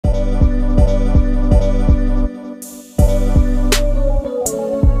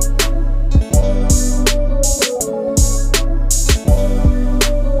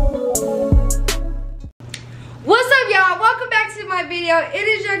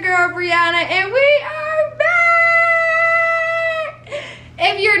your girl Brianna, and we are back.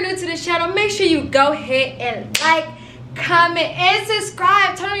 If you're new to this channel, make sure you go ahead and like, comment, and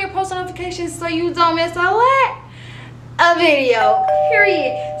subscribe. Turn on your post notifications so you don't miss a video,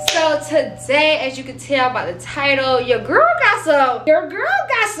 period. So today, as you can tell by the title, your girl got some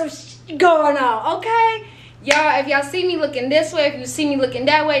going on, okay? Y'all, if y'all see me looking this way, if you see me looking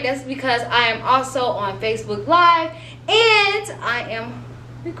that way, that's because I am also on Facebook Live and I am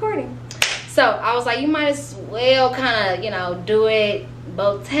recording. So I was like, you might as well kind of, you know, do it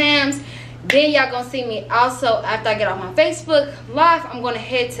both times. Then y'all gonna see me also after I get off my Facebook Live. I'm gonna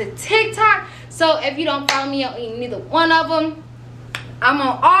head to TikTok. So if you don't follow me on neither one of them, I'm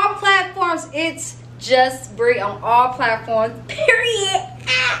on all platforms. It's just Brie on all platforms, period.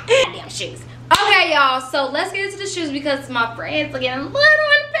 Damn shoes. Okay, y'all, so let's get into the shoes because my friends are getting a little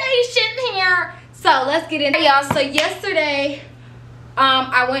impatient here. So let's get into it, y'all. So yesterday,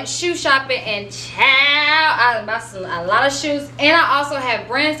 I went shoe shopping and I bought a lot of shoes. And I also have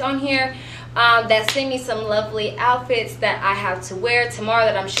brands on here that send me some lovely outfits that I have to wear tomorrow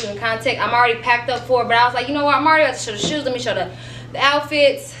that I'm shooting content. I'm already packed up for, but I was like, you know what, I'm already about to show the shoes. Let me show the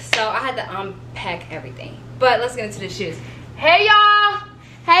outfits. So I had to unpack everything. But let's get into the shoes. Hey, y'all.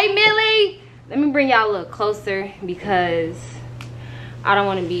 Hey, Millie. Let me bring y'all a little closer because I don't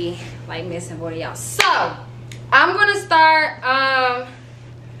want to be like missing one of y'all. So I'm gonna start.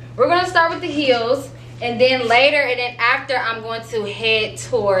 We're gonna start with the heels, and then later, and then after, I'm going to head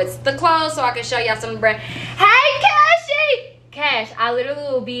towards the clothes so I can show y'all some brand. Hey, Cashy, Cash. I literally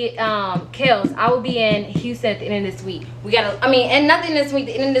will be Kels. I will be in Houston at the end of this week. We got and nothing this week.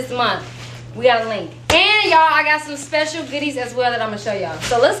 The end of this month, we got a link. And y'all, I got some special goodies as well that I'm gonna show y'all.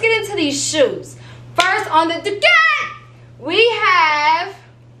 So let's get into these shoes. First on the Dupes, we have,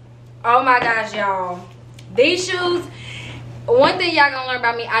 oh my gosh, y'all. These shoes, one thing y'all gonna learn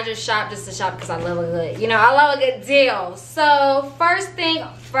about me, I just shop just to shop because I love a good, you know, I love a good deal. So first thing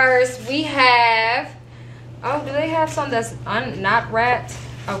first, we have, oh, do they have some that's not wrapped?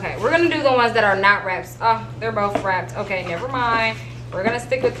 Okay, we're gonna do the ones that are not wrapped. Oh, they're both wrapped. Okay, never mind. We're gonna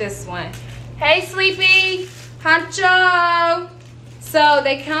stick with this one. Hey, Sleepy, Honcho. So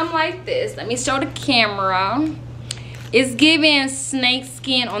they come like this. Let me show the camera. It's giving snake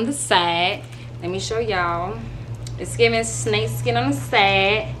skin on the side. Let me show y'all. It's giving snake skin on the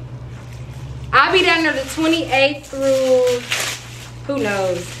side. I'll be down there the 28th through who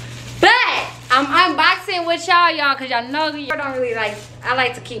knows. But I'm unboxing with y'all, because y'all know y'all don't really like, I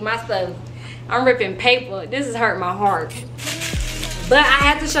like to keep my stuff. I'm ripping paper. This is hurting my heart. But I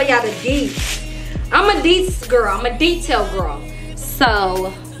have to show y'all the deets. I'm a deets girl. I'm a detail girl.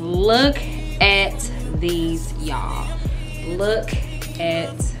 So look at these, y'all. Look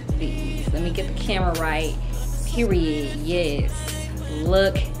at these. Let me get the camera right. Period. Yes.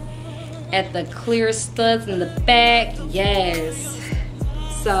 Look at the clear studs in the back. Yes.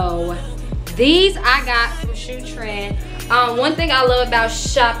 So these I got from Shoe Trend. One thing I love about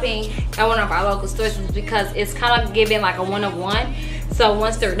shopping at one of our local stores is because it's kind of giving like a one-of-one. So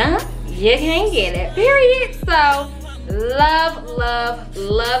once they're done, you can get it, period. So love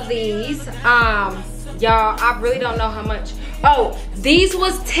these. Y'all, I really don't know how much. Oh, these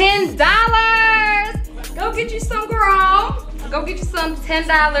was $10. Go get you some, girl. Go get you some,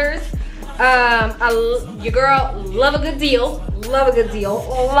 $10. Your girl love a good deal. Love a good deal.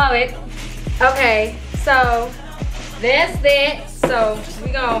 Love it. Okay, so that's that. So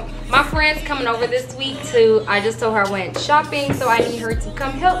my friend's coming over this week too. I just told her I went shopping, so I need her to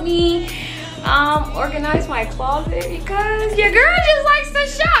come help me organize my closet because your girl just likes to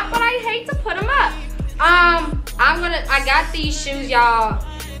shop, but I hate to put them up. I got these shoes, y'all.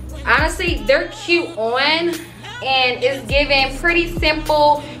 Honestly, they're cute on, and it's giving pretty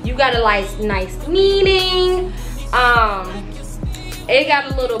simple. You got a nice meaning. It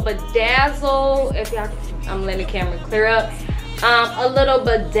got a little bedazzle. If y'all, I'm letting the camera clear up. A little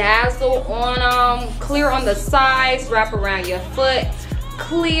bedazzle on clear on the sides, wrap around your foot.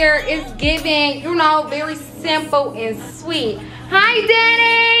 Clear is giving, you know, very simple and sweet. Hi,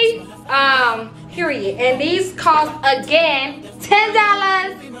 Danny. Period. And these cost again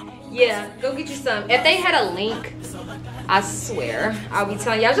 $10. Yeah, go get you some. If they had a link, I swear, I'll be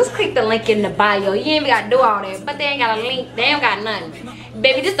telling y'all, just click the link in the bio. You ain't even gotta do all that, but they ain't got a link. They ain't got nothing.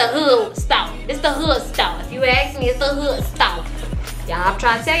 Baby, this the hood stuff. This the hood stuff. If you ask me, it's the hood stuff. Y'all, I'm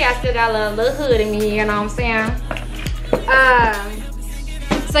trying to tell y'all, I still got a little hood in me, you know what I'm saying?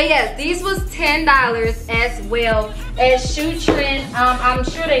 So yes, these was $10 as well as Shoe Trend. I'm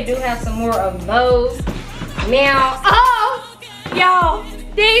sure they do have some more of those. Now, oh, y'all,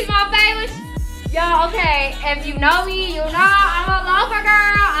 these my favorites. Y'all, okay, if you know me, you know I'm a local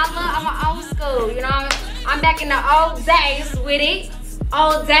girl. school. You know, I'm back in the old days with it.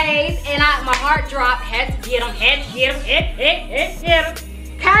 Old days, and my heart dropped. Had to get them, had to get them, had them.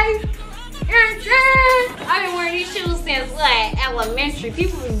 Okay? You know what I'm saying? I've been wearing these shoes since what? Elementary.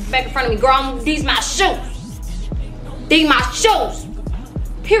 People back in front of me, girl, these my shoes. These my shoes.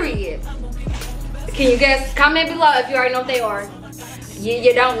 Period. Can you guess? Comment below if you already know what they are.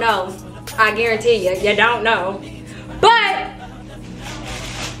 You don't know. I guarantee you don't know. But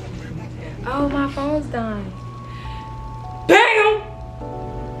oh, my phone's dying. Bam!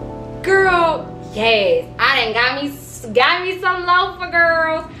 Girl, yes. I done got me some loafer,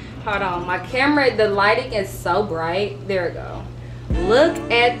 girls. Hold on, my camera, the lighting is so bright. There we go. Look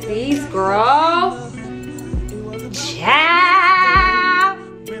at these, girls. Ciao.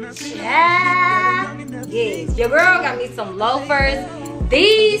 Ciao. Yes, your girl got me some loafers.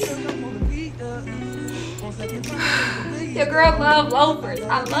 These, your girl love loafers.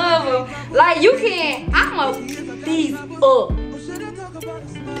 I love them. Like, you can't, I'm these up.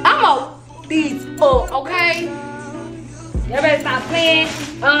 These up, okay? Y'all better stop playing.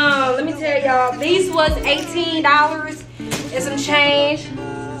 Let me tell y'all, these was $18 and some change.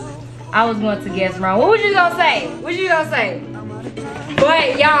 I was going to guess wrong. What was you gonna say? What you gonna say?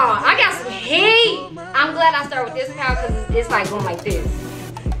 But y'all, I got some heat. I'm glad I started with this pair because it's like going like this.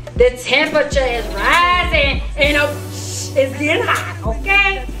 The temperature is rising and it's getting hot,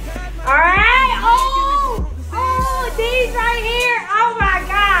 okay? Alright? Oh, these right here. Oh my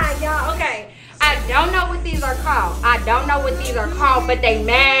God, y'all. Okay. I don't know what these are called. But they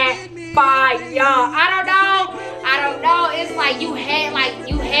mad fire, y'all. I don't know. It's like you had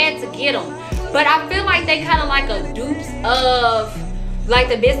to get them. But I feel like they kind of like a dupes of like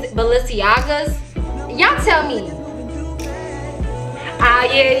the Balenciagas. Y'all tell me. Ah,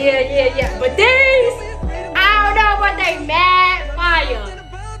 yeah. But these, I don't know, but they mad fire.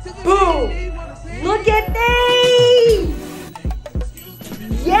 Boom. Look at these.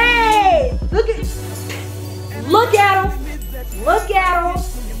 Yay! Look at them. Look,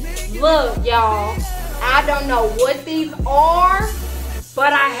 y'all. I don't know what these are,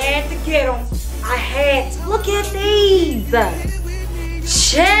 but I had to get them. Look at these.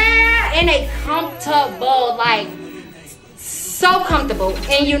 And they comfortable, like so comfortable.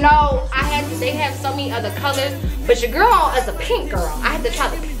 And you know, they have so many other colors, but your girl is a pink girl. I had to try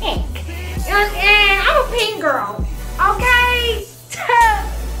the pink. And I'm a pink girl. Okay?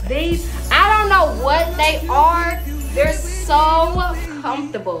 These, I don't know what they are. They're so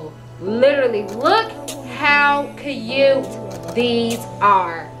comfortable. Literally, look how cute these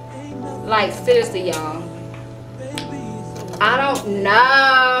are. Like, seriously, y'all. I don't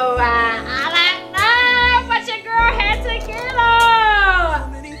know. I don't know, but your girl had to get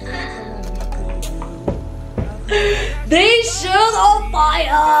them. These shoes on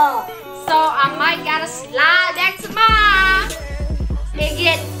fire. So I might gotta slide back to mine and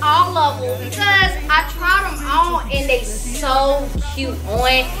get all of them because I tried them on and they so cute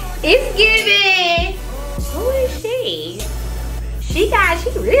on. It's giving. Who is she? She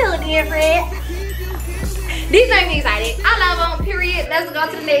real different. These make me excited. I love them, period. Let's go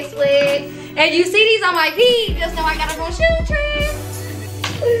to the next one. And you see these on my feet, just know I gotta go shoe trip.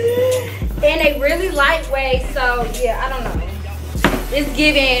 And they really lightweight, so yeah, I don't know. It's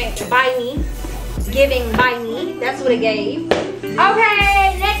giving by me. That's what it gave.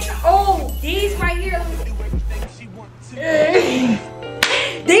 Okay, next. Oh, these right here.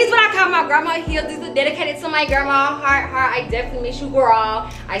 These what I call my grandma heels. These are dedicated to my grandma. Heart. I definitely miss you, girl.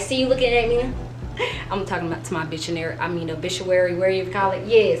 I see you looking at me. I'm talking about to my obituary, where you call it.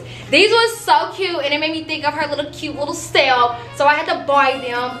 Yes. These was so cute and it made me think of her cute little self. So I had to buy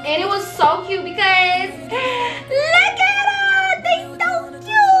them. And it was so cute because look at her. They so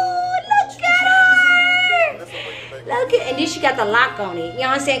cute. Look at her. Look at, and then she got the lock on it. You know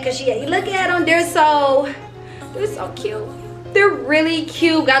what I'm saying? Cause look at them. They're so cute. They're really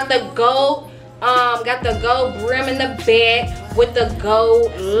cute. Got the gold brim in the back with the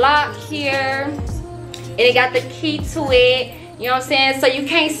gold lock here. And it got the key to it. You know what I'm saying? So you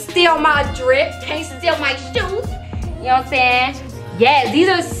can't steal my drip. Can't steal my shoes. You know what I'm saying? Yeah, these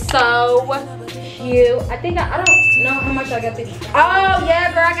are so cute. I think I don't know how much I got these. Oh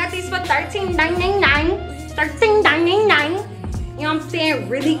yeah, girl, I got these for $13.99. $13.99. You know what I'm saying?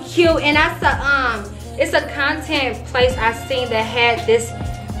 Really cute. And that's it's a content place I seen that had this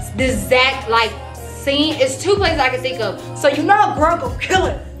exact like scene. It's two places I can think of. So you know a girl go kill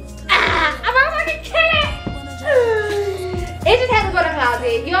it. I'm gonna kill it. It just had to go to the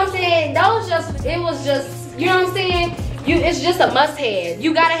closet. You know what I'm saying? It was just, you know what I'm saying? It's just a must have.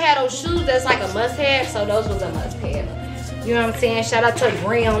 You gotta have those shoes that's like a must have. So those was a must have. You know what I'm saying? Shout out to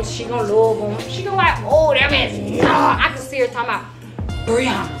Brianna. She gonna love them. She gonna like, oh, that man's nah. I can see her talking about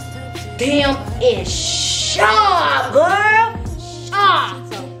Brianna. Damn is sharp, girl. Sharp.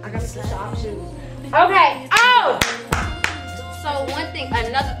 So I got me some sharp shoes. Okay. Oh. So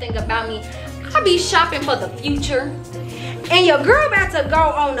another thing about me, I be shopping for the future. And your girl about to go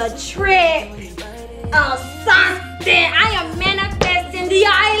on a trip of something. I am manifesting the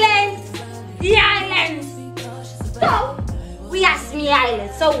islands. The islands. So we got some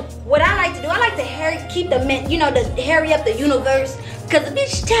islands. So what I like to do, I like to keep the hurry up the universe. Cause the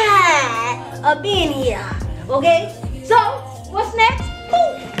bitch tired of being here. Okay? So what's next?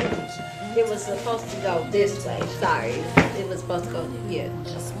 Poof. It was supposed to go this way. Sorry. It was supposed to go, yeah.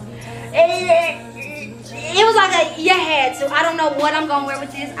 It was like you had to. I don't know what I'm gonna wear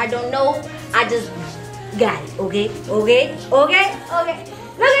with this. I don't know. I just got it. Okay? Okay? Okay? Okay.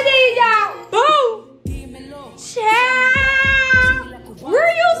 Look at these, y'all. Boom! Child!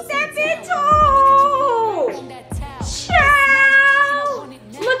 Where you stepping to? Child!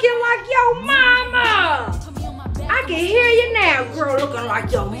 Looking like your mama. I can hear you now, girl. Looking like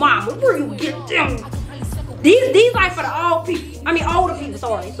your mama. Where you get them? These like for the old people. I mean older people.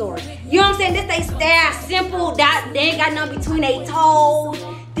 Sorry. You know what I'm saying? This they style simple. They ain't got nothing between their toes.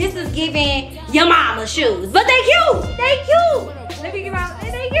 This is giving your mama shoes, but they cute. They cute. Let me give out.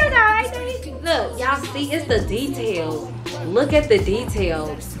 They cute though, ain't they? Look, y'all see, it's the details. Look at the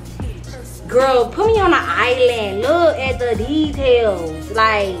details. Girl, put me on an island. Look at the details.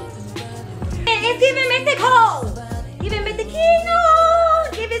 Like, it's giving Mexico. Giving Mexico.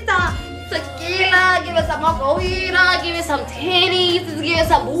 Give it some tequila. Give it some margarita. Give it some titties. Give it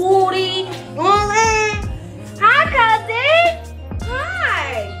some booty. You know what I'm saying? Hi, cousin.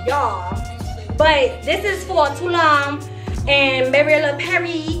 Hi, y'all. But this is for Tulum and Mariela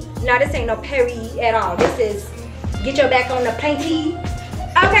Perry. No, this ain't no Perry at all. This is get your back on the plainty.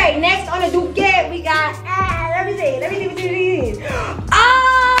 Okay, next on the Dupes we got let me see what it is.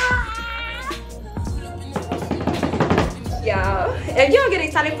 Y'all, if you don't get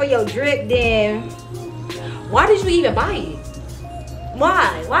excited for your drip, then why did you even buy it?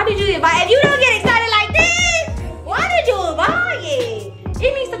 Why did you even buy it? If you don't get excited like this, why did you buy it?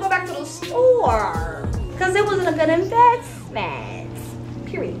 It needs to go back to the store because it wasn't a good investment.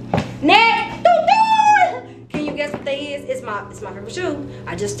 Period. Next, can you guess what that is? It's my favorite shoe.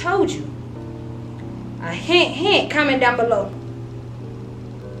 I just told you. A hint, comment down below.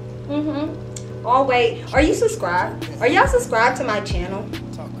 Oh wait, are you subscribed? Are y'all subscribed to my channel?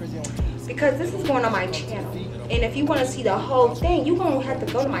 Because this is going on my channel, and if you want to see the whole thing, you gonna have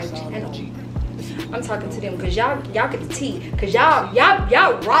to go to my channel. I'm talking to them because y'all get the tea, because y'all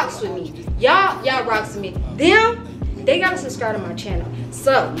rocks with me. Y'all rocks with me. Them, they gotta subscribe to my channel.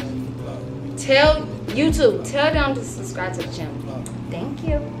 So tell YouTube, tell them to subscribe to the channel. Thank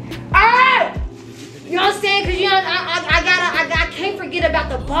you. Alright! You know what I'm saying? Cause you know I can't forget about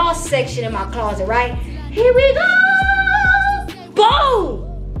the boss section in my closet, right? Here we go! Boom!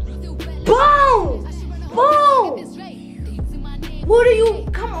 Boom! Boom! What are you?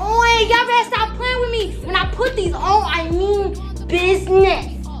 Come on, y'all better stop playing with me. When I put these on, I mean business.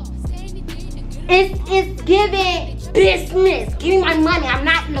 It's giving business. Give me my money. I'm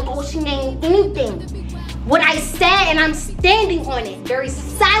not negotiating anything. What I said, and I'm standing on it very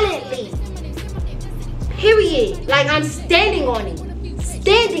silently. Period. Like I'm standing on it.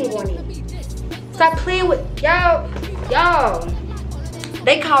 Standing on it. Stop playing with y'all.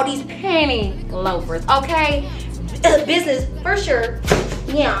 They call these penny loafers, okay? Business for sure.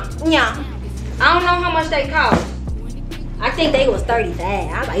 Yeah. I don't know how much they cost. I think they was 35.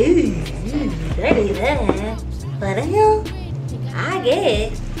 I was like, ooh, 35. But I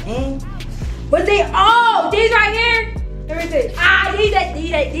guess. But these right here. Let me see.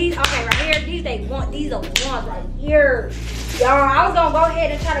 These. Okay, right here. These are the ones right here. Y'all, I was gonna go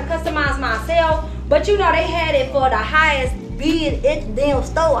ahead and try to customize myself, but you know they had it for the highest bid at the damn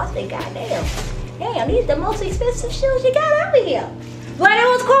store. I said, goddamn, these the most expensive shoes you got over here. But it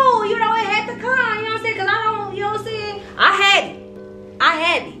was cool, you know, it had to come, you know what I'm saying? Cause I don't, you know what I'm saying? I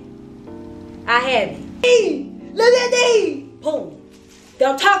had it. Hey, look at these. Boom.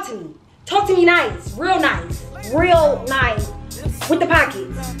 Don't talk to me. Talk to me nice, real nice with the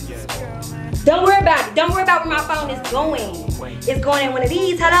pockets. Don't worry about it. Don't worry about where my phone is going. It's going in one of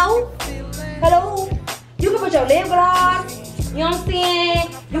these. Hello? You can put your lip gloss. You know what I'm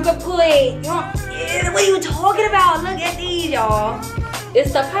saying? You can put, what are you talking about? Look at these, y'all.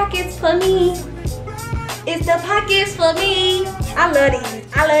 It's the pockets for me. It's the pockets for me. I love these.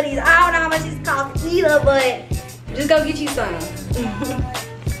 I don't know how much these cost either, but just go get you some.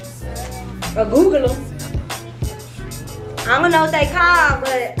 Or Google them. I don't know what they call,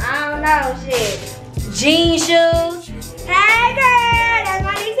 but I don't know shit. Jean shoes. Hey girl, that's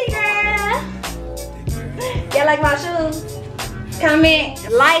my Niecy girl. Y'all like my shoes? Comment,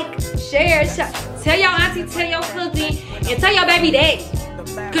 like, share, tell your auntie, tell your cousin, and tell your baby daddy.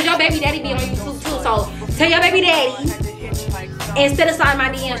 Cause your baby daddy be on YouTube too, so tell your baby daddy. Instead of sliding my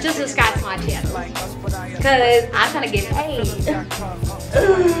DMs, just subscribe to my channel. Cause I'm trying to get paid.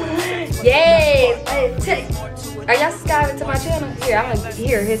 Yes. Are y'all subscribing to my channel? Here, I'm gonna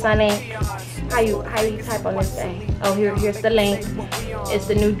here's my name. How you type on this thing? Oh, here's the link. It's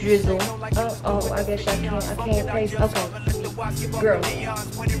the new drizzle. Oh, I guess I can't paste. Okay. Girl.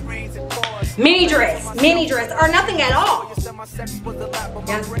 Mini dress, or nothing at all.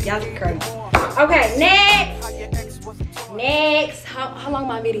 Y'all crazy. Okay, next. How long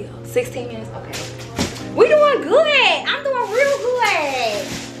my video? 16 minutes. Okay. We doing good. I'm doing real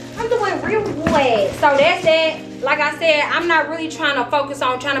good. So that's it. Like I said, I'm not really trying to focus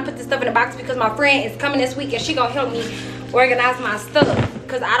on trying to put this stuff in the box because my friend is coming this week and she gonna help me organize my stuff.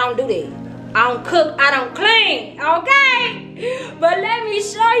 Cause I don't do that. I don't cook, I don't clean, okay? But let me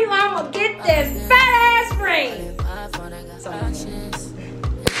show you how I'm gonna get this fat ass ring.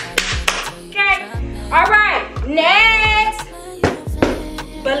 Okay, all right, next.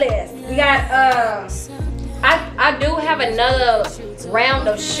 But listen, we got, I do have another round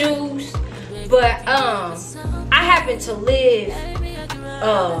of shoes, but I happen to live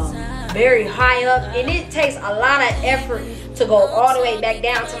very high up, and it takes a lot of effort to go all the way back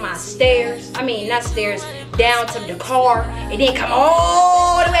down to my stairs. I mean, not stairs, down to the car, and then come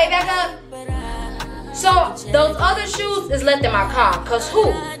all the way back up. So those other shoes is left in my car. Cause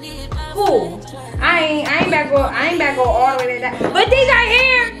who? I ain't back go all the way back down. But these right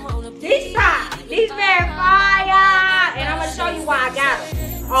here, these socks, these very fire, and I'm gonna show you why I got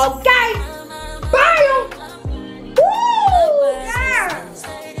them. Okay, buy them. Woo, yeah.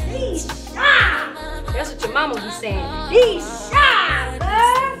 These shots. That's what your mama be saying. These shots,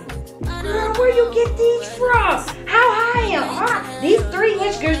 girl, where you get these from? How high am I? These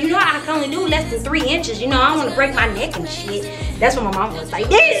 3-inch girls, you know I can only do less than 3 inches. You know I don't want to break my neck and shit. That's what my mama was like.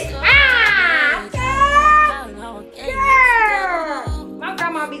 This, girl. My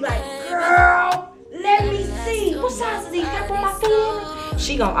grandma be like, girl, let me see. What size is these? Can I put my feet in?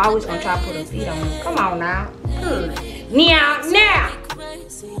 She always gonna try to put her feet on them. Come on now. Now.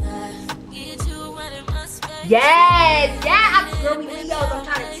 Yes, girl, we Leos. I'm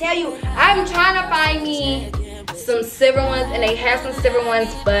trying to tell you. I'm trying to find me some silver ones, and they have some silver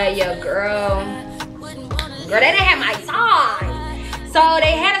ones, but yeah, girl, they didn't have my size. So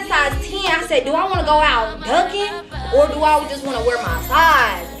they had a size 10. I said, do I want to go out ducking, or do I just want to wear my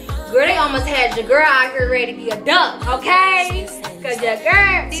size? Girl, they almost had your girl out here ready to be a duck, okay? Cause your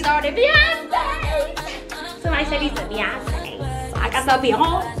girl, these are the Beyonce. Somebody said these are Beyonce. So I got the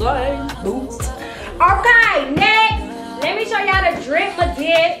Beyonce boots. Okay, next, let me show y'all the drip I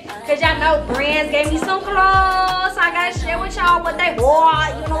did. Cause y'all know brands gave me some clothes. So I gotta share with y'all what they wore.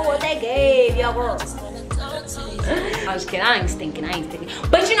 You know what they gave your girl. I'm just kidding, I ain't stinking.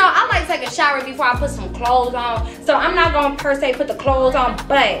 But you know, I like to take a shower before I put some clothes on. So I'm not gonna per se put the clothes on,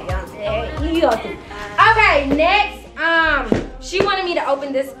 but you go through. Okay, next, she wanted me to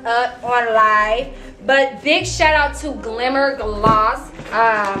open this up on live. But big shout out to Glimmer Gloss.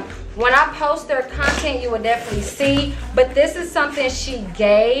 When I post their content, you will definitely see. But this is something she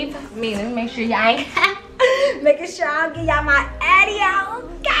gave me. Let me make sure y'all ain't making sure I don't give y'all my Addy out.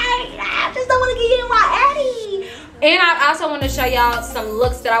 Okay, I just don't want to give you my Addy. And I also want to show y'all some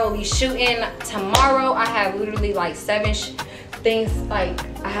looks that I will be shooting tomorrow. I have literally like 7 things like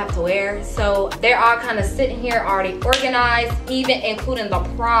I have to wear. So they're all kind of sitting here already organized, even including the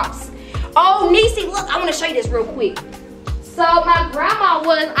props. Oh, Niecy, look, I want to show you this real quick. So my grandma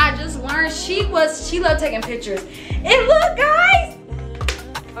I just learned she loved taking pictures. And look, guys.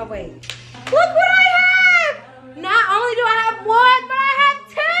 Oh, wait. Look what I have. Not only do I have one, but I have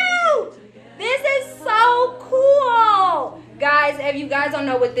 2. This is so cool. Guys, if you guys don't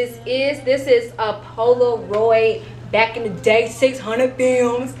know what this is a Polaroid back in the day, 600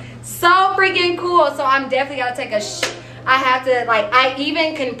 films. So freaking cool. So I'm definitely gotta take I have to, like, I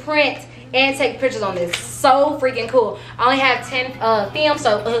even can print and take pictures on this. So freaking cool. I only have 10 films,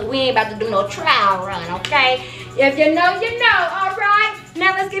 so we ain't about to do no trial run, okay? If you know, you know. All right,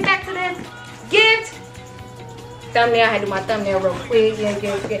 now let's get back to this gift. Thumbnail, I had to do my thumbnail real quick. Yeah.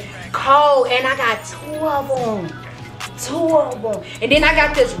 Cold, and I got 2 of them. 2 of them. And then I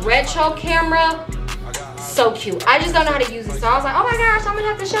got this retro camera. So cute. I just don't know how to use it. So I was like, oh my gosh, I'm gonna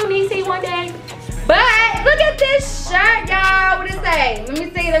have to show Niecy one day. But look at this shirt, y'all. What does it say?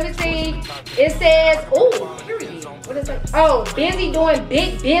 Let me see. It says, oh, period. what is it? Oh, busy doing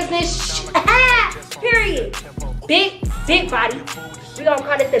big business. Period. Big body. We gonna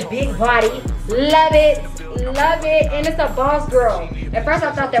call it the big body. Love it. Love it. And it's a boss girl. At first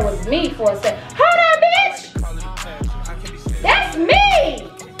I thought that was me for a second. Hold on, bitch. That's me.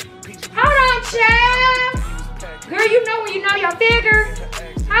 Hold on, child. Girl, you know when you know your figure.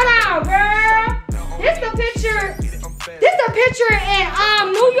 Hold on, girl. This the picture. This the picture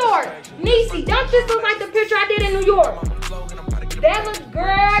in New York. Niecy, don't this look like the picture I did in New York? That looks,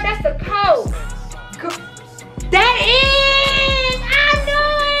 girl, that's the code. That is, I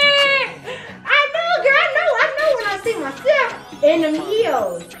knew it. I know, girl, I know when I see myself in them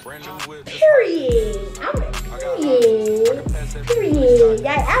heels. Period. Period.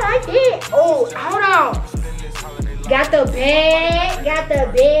 Yeah, I like it. Oh, hold on. Got the bag.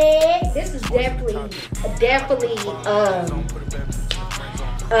 This is definitely,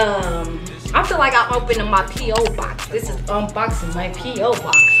 I feel like I'm opening my P.O. box. This is unboxing my P.O.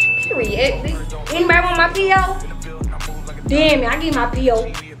 box. Period. Anybody want my P.O.? Damn it, I give my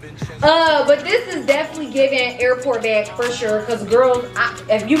P.O. But this is definitely giving airport bag for sure. Cause girls,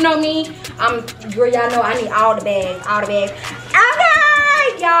 if you know me, girl, y'all know I need all the bags. Okay,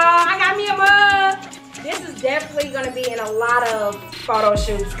 y'all, I got me a mug. This is definitely gonna be in a lot of photo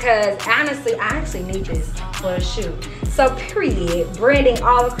shoots. Cause honestly, I actually need this for a shoot. So period, branding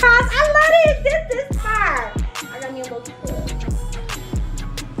all across. I love it. This is fire. I got me a little clip.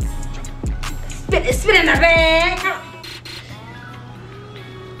 Spit in the bag.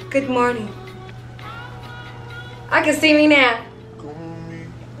 Good morning. I can see me now.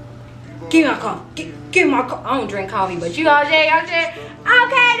 Give me my coffee. Give me my coffee. I don't drink coffee, but you all day. Okay,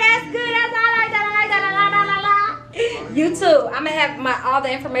 that's good. That's all I like that. You too. I'm gonna have all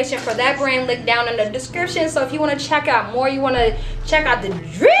the information for that brand linked down in the description. So if you want to check out more, you want to check out the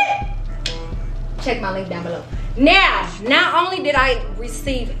drip, check my link down below. Now, not only did I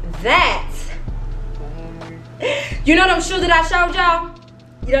receive that, you know them shoes that I showed y'all?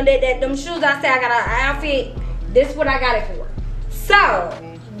 You know them shoes I said I got an outfit. This is what I got it for. So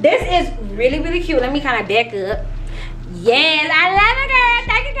this is really, really cute. Let me kind of back up. Yes, I love it, girl.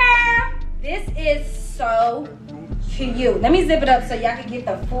 Thank you, girl. This is so cute. Let me zip it up so y'all can get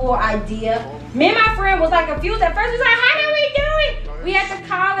the full idea. Me and my friend was like confused at first. We was like, how did we do it? We had to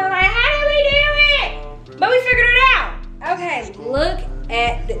call her like, how did we do it? But we figured it out. Okay, look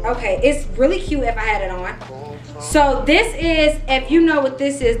at okay, it's really cute if I had it on. So this is, if you know what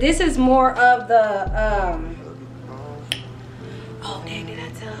this is more of the oh dang, did I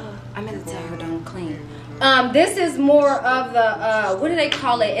tell her? I meant to tell her don't clean. This is more of the what do they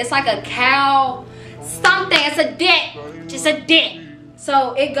call it? It's like a cow something. It's a dip. Just a dip.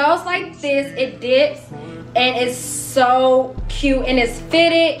 So it goes like this. It dips and it's so cute and it's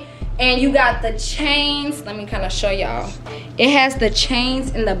fitted. And you got the chains. Let me kind of show y'all. It has the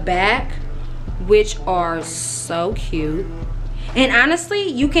chains in the back, which are so cute. And honestly,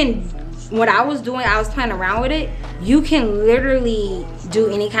 you can, what I was doing, I was playing around with it. You can literally do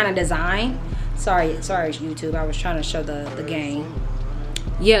any kind of design. Sorry YouTube, I was trying to show the game.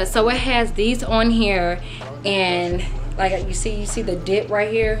 Yeah, so it has these on here, and like you see the dip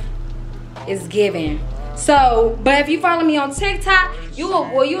right here is given. So, but if you follow me on TikTok, you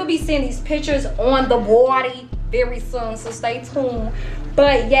will be seeing these pictures on the body very soon, so stay tuned.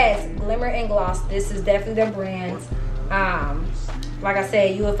 But yes, Glimmer and Gloss, this is definitely their brand. Like I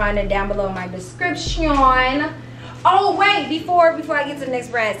said, you will find it down below in my description. Oh wait, before I get to the next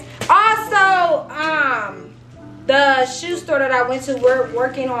brand, also the shoe store that I went to, we're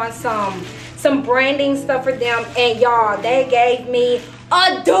working on some branding stuff for them, and y'all, they gave me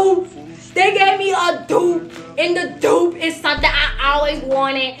a dupe. They gave me a dupe, and the dupe is something I always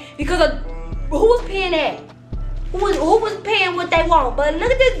wanted because of who was paying that? Who was paying what they want? But look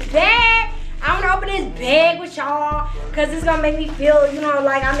at this bag. I want to open this bag with y'all because it's gonna make me feel, you know,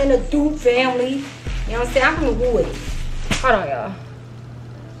 like I'm in the dupe family. You know what I'm saying? I'm from the wood. Hold on, y'all.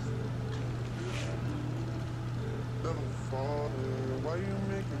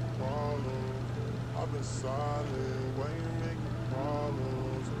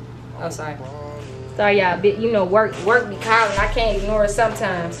 Oh, sorry, y'all. You know, work be calling. I can't ignore it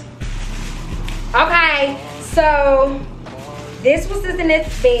sometimes. Okay, so this was just in this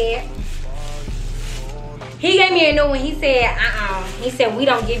bed. He gave me a new one. He said, He said, we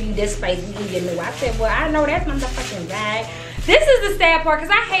don't give you this space. We give you a new. I said, well, I know that's my motherfucking bag. This is the sad part,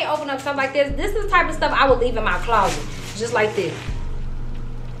 because I hate opening up stuff like this. This is the type of stuff I would leave in my closet. Just like this.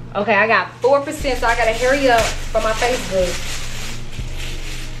 Okay, I got 4%, so I gotta hurry up for my Facebook.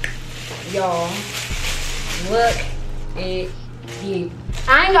 Y'all, look at it.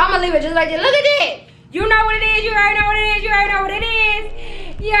 I'm gonna leave it just like this. Look at it. You know what it is. You already know what it is. You already know what it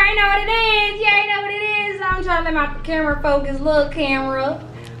is. You already know what it is. You already know what it is. I'm trying to let my camera focus. Look, camera.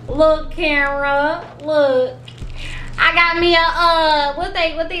 Look, camera. Look. I got me a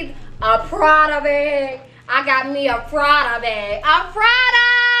a Prada bag. I got me a Prada bag. A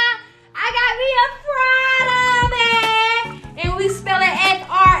Prada. I got me a Prada bag. And we spell it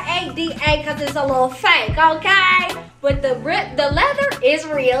F-R-A-D-A because it's a little fake, okay? But the leather is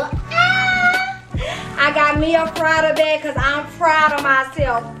real. I got me a Prada bag because I'm proud of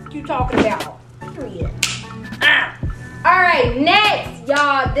myself. What you talking about? Period. Alright, next,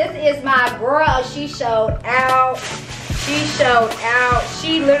 y'all. This is my girl. She showed out.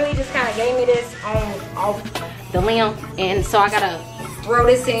 She literally just kind of gave me this off the limb. And so I gotta throw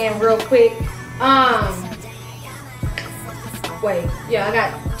this in real quick. Wait, yeah, I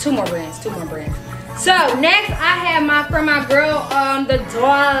got two more brands. So next I have from my girl the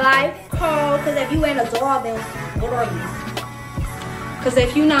doll life code. Cause if you ain't a doll, then what are you? Cause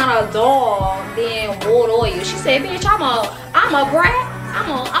if you not a doll, then what are you? She said, bitch, I'm a brat. I'm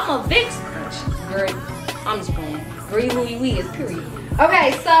a vix. Girl, I'm just playing. Girl, who you is, period.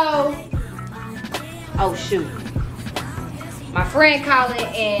 Okay, so oh shoot. My friend calling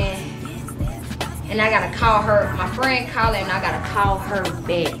and I gotta call her. My friend calling and I gotta call her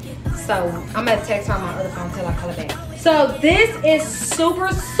back. So I'm gonna text her on my other phone until I call her back. So this is super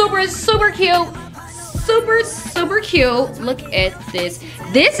cute. Super cute. Look at this.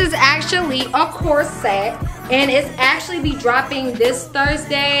 This is actually a corset and it's actually be dropping this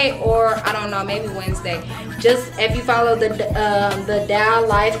Thursday or I don't know, maybe Wednesday. Just if you follow the Dow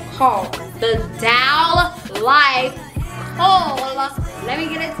Life call. The Dow Life call. Let me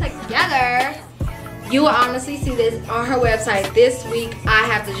get it together. You will honestly see this on her website this week. I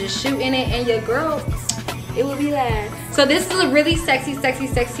have to just shoot in it and your girl, it will be live. So this is a really sexy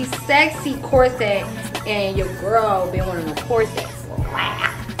corset and your girl been wanting a corset for a while.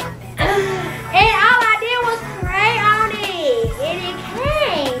 And all I did was pray on it and it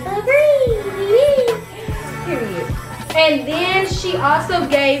came. Period. And then she also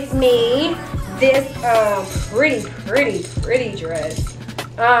gave me this pretty dress.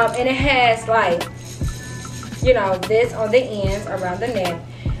 And it has like, you know, this on the ends around the neck.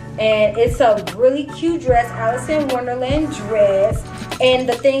 And it's a really cute dress, Alice in Wonderland dress. And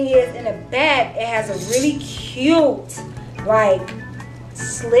the thing is, in the back, it has a really cute, like,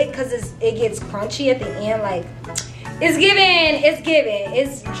 slit, because it gets crunchy at the end. Like, it's giving.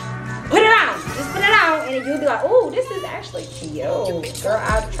 Put it on. Just put it on, and you'll be like, oh, this is actually cute. Girl,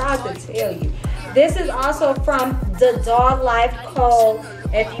 I tried to tell you. This is also from the Doll Life Code.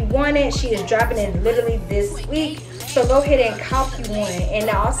 If you want it, she is dropping it literally this week. So go ahead and cop you one. And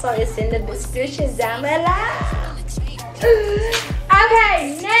also it's in the description down below.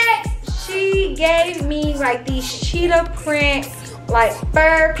 Okay, next she gave me like these cheetah print, like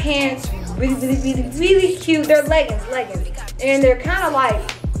fur pants. Really cute. They're leggings. And they're kind of like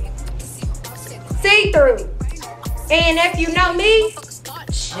see-through. And if you know me,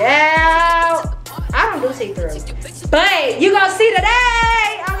 child, I don't do see-through. But you gonna see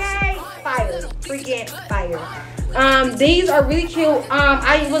today, okay? Fire, freaking fire. These are really cute.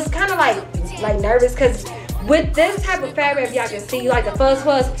 I was kind of like nervous because with this type of fabric, if y'all can see, like the fuzz,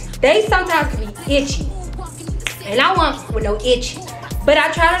 they sometimes can be itchy. And I want with no itchy. But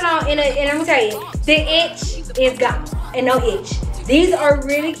I tried it on and I'm gonna tell you, the itch is gone and no itch. These are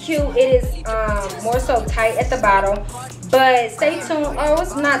really cute. It is more so tight at the bottom. But stay tuned. Oh,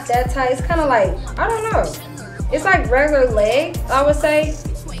 it's not that tight. It's kind of like, I don't know. It's like regular leg, I would say.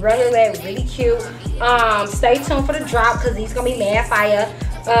 Regular leg, really cute. Stay tuned for the drop because these gonna be mad fire.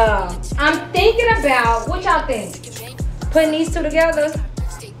 I'm thinking about, what y'all think? Putting these two together?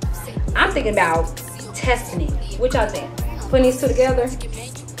 I'm thinking about testing it. What y'all think? Putting these two together?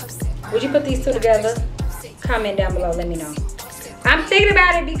 Would you put these two together? Comment down below, let me know. I'm thinking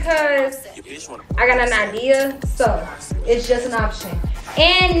about it because I got an idea, so it's just an option.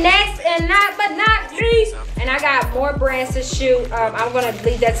 And next and not but not least, and I got more brands to shoot. I'm gonna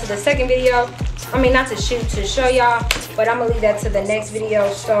leave that to the second video. I mean, not to shoot, to show y'all, but I'm gonna leave that to the next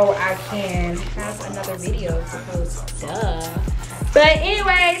video so I can have another video to post. Duh. But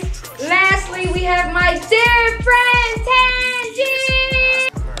anyways, lastly, we have my dear friend Tangy.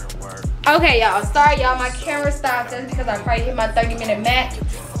 Okay, y'all. Sorry, y'all. My camera stopped just because I probably hit my 30-minute mark.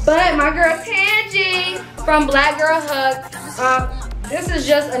 But my girl Tangy from Black Girl Hug. This is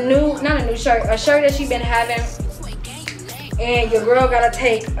just a new, not a new shirt, a shirt that she's been having. And your girl gotta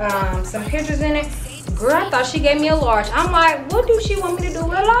take some pictures in it. Girl, I thought she gave me a large. I'm like, what do she want me to do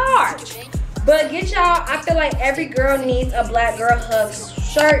with a large? But get y'all, I feel like every girl needs a Black Girl Hug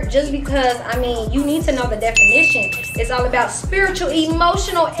shirt just because, I mean, you need to know the definition. It's all about spiritual,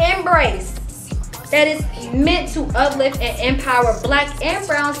 emotional embrace that is meant to uplift and empower Black and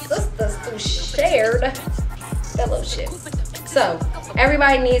brown sisters through shared fellowship. So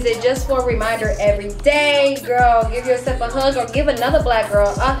everybody needs it, just for a reminder every day. Girl, give yourself a hug or give another Black girl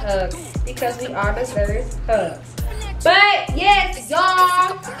a hug, because we all deserve hugs. But yes,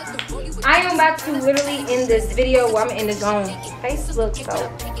 y'all, I am about to literally end this video. Well, I'm gonna end this on Facebook,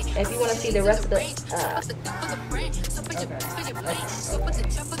 so if you want to see the rest of the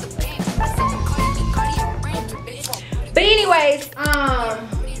But anyways,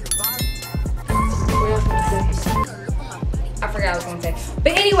 I forgot what I was gonna say.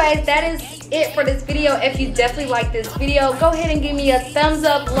 But anyways, that is it for this video. If you definitely like this video, go ahead and give me a thumbs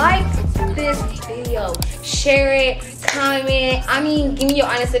up, like this video, share it, comment. I mean, give me your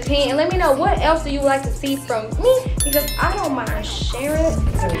honest opinion and let me know what else do you like to see from me, because I don't mind sharing it.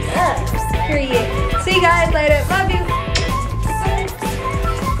 Period. See you guys later. Love you.